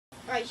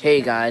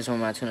Hey guys,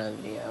 welcome back to another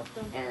video,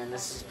 and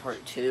this is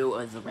part 2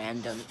 of the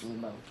random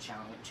emote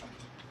challenge.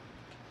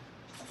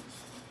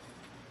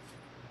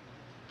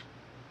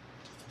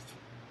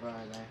 Where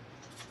are they?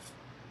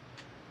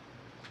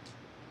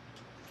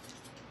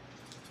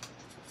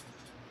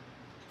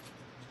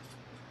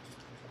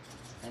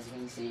 As you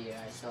can see,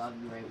 I still have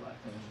great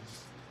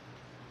weapons.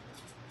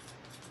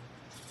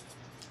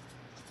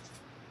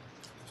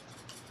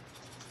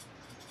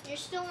 You're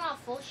still not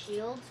full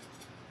shield?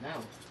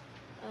 No.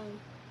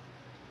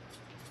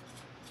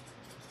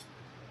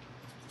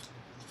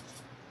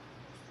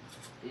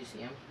 Do you see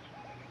him?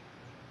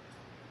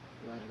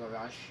 You want to go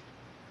rush?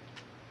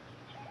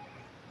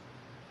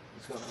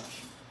 Let's go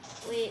rush.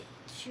 Wait,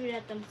 shoot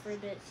at them for a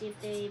bit, see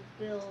if they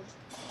build.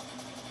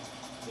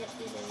 Yep,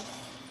 they do.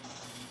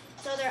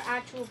 So they're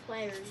actual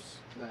players.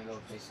 I'm gonna go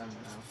play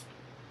someone else.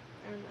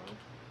 I don't know.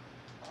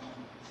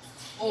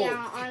 Oh.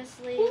 Yeah,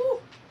 honestly,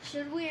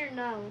 should we or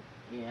no?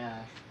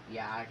 Yeah,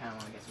 I kind of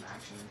want to get some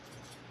action.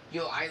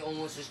 Yo, I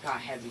almost just got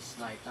heavy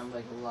sniped. I'm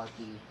like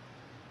lucky.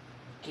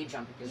 Keep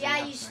jumping.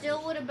 Yeah, you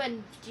still would have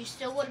been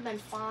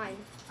fine.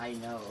 I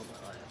know,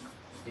 but like,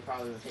 they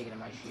probably would have taken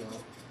my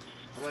shield.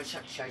 I'm gonna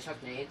chuck. Should I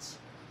chuck nades?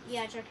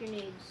 Yeah, chuck your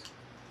nades.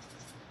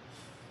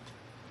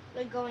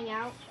 They're going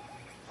out.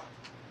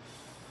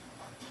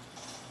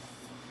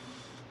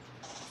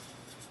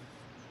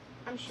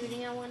 I'm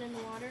shooting at one in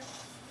the water.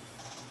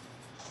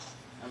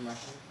 I'm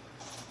rushing.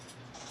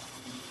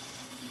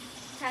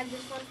 Tag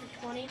this one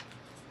for 20.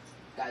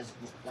 Guys,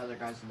 the other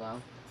guy's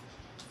low.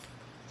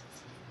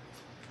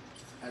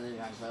 The other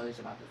guy's low. He's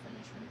about to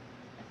finish me,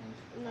 I think.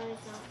 No,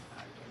 he's not.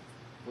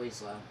 Well,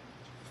 he's low.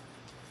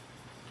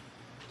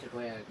 Took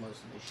away like most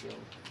of his shield.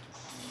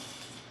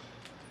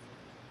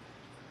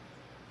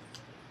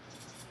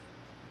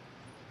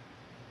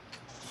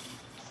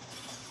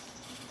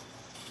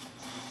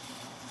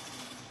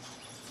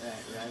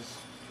 Alright, res.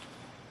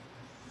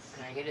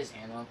 Can I get his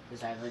ammo?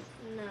 Because I have like...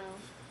 No.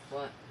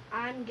 What?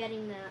 I'm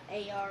getting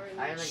the AR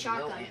and I have, like,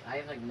 shotgun. I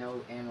have like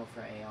no ammo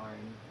for AR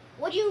and...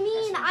 What do you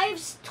mean? I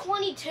have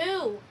 22.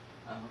 Oh.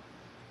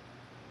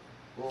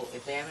 Well,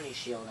 if they have any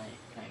shield,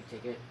 can I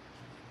take it?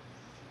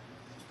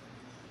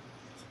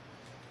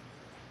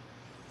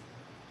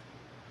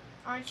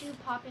 Aren't you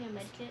popping a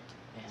medkit?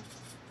 Yeah.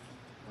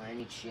 Well, I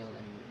need shield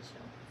anyway,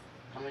 so...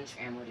 How much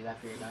ammo do you have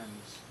for your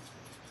guns?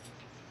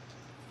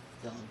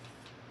 Dylan.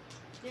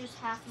 There's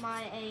half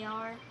my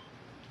AR.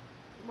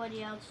 What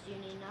else do you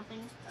need?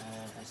 Nothing?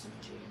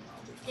 SMG and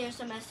all. There's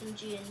some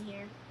SMG in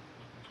here.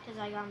 Because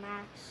I got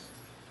max.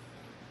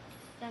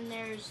 Then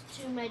there's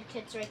 2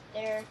 medkits right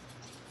there.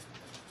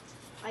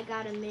 I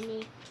got a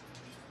mini.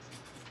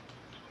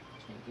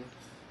 Thank you.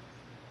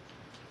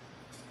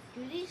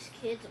 Do these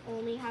kids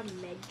only have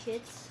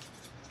medkits?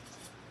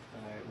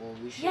 Alright, well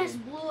we should... Yes,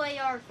 blue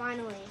AR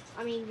finally.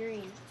 I mean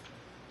green.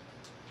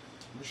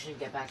 We should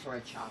get back to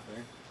our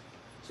chopper.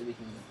 So we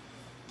can...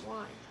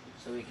 Why?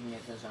 So we can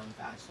get the zone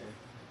faster.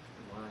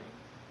 Why?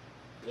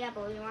 Yeah,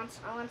 but I want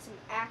some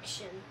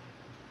action.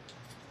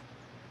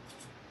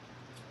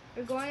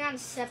 We're going on a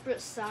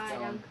separate side.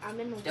 I'm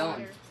in the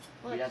water.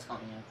 What? That's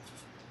calling you.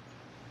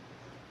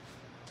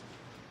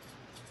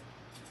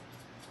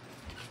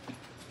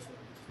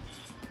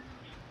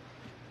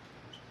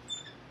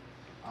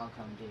 I'll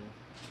come do.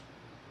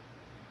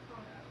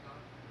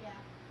 Yeah,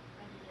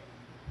 I did it.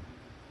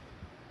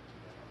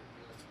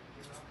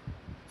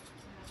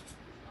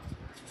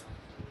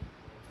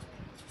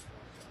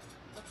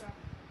 What's wrong?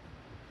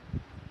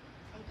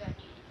 I'm gonna need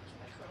to use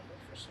my Chromebook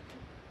for a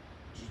second.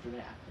 Just do it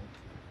after.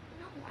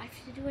 No, I have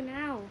to do it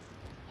now.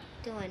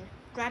 Dylan,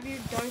 grab your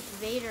Darth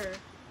Vader.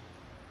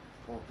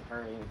 Well,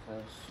 hurry,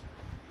 because...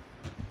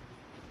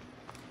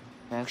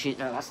 Actually,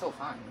 no, that's still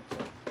fine.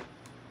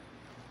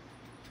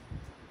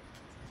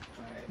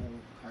 Alright, well,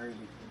 hurry,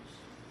 because...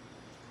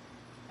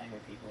 I hear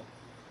people.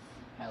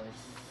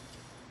 Alice.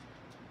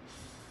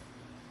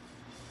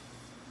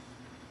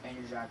 And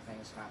your drag thing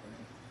is copying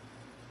me.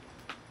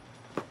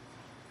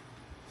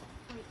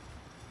 Wait.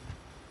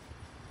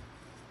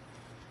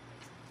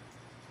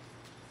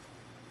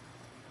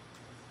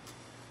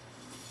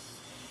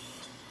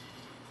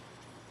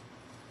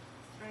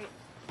 Alright.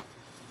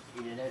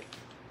 You did it?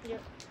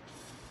 Yep.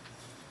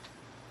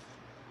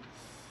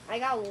 I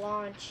got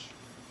launch.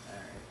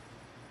 Alright.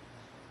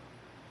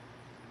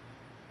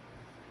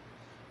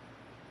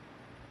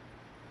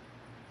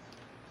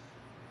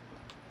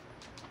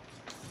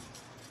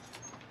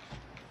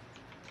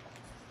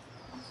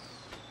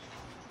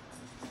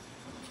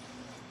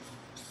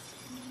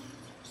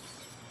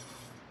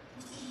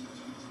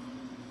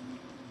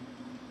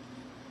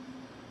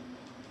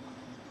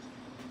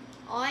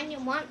 All I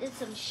want is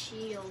some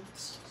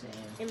shields Same.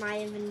 in my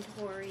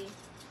inventory.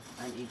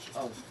 On each...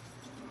 Oh.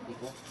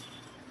 Equal.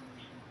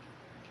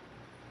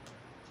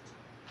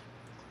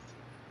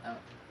 Oh,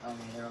 okay,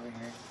 they're over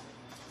here.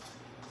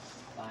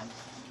 Fine.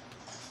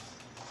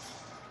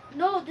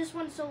 No, this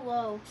one's so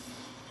low.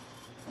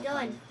 Okay.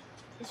 Dylan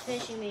is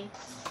fishing me.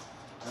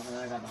 There's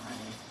another guy behind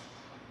me.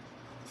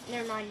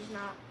 Never mind, he's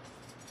not.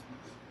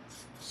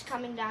 Just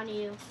coming down to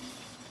you.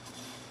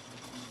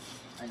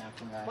 I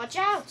knocked one guy. Watch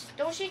out!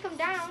 Don't shake him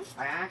down.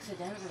 I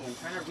accidentally. I'm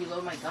trying to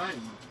reload my gun.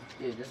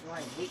 Dude, this is why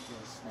I hate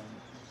this thing.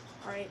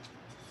 Alright.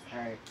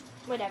 Alright.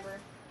 Whatever.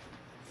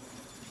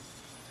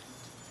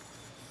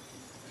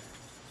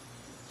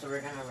 So we're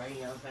gonna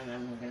ready up and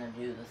then we're gonna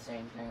do the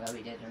same thing that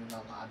we did in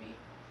the lobby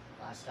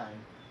last time.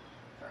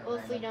 Well,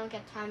 if we don't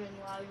get time in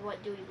the lobby,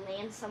 what, do we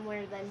land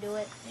somewhere then do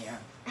it? Yeah.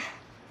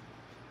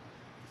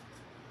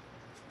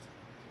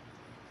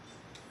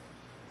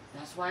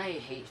 That's why I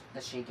hate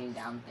the shaking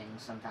down thing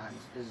sometimes,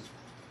 because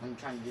when you're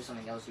trying to do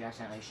something else, you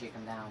accidentally shake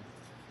them down.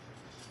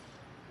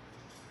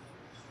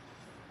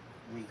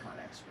 Recon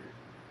expert.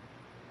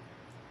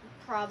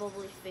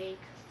 Probably fake.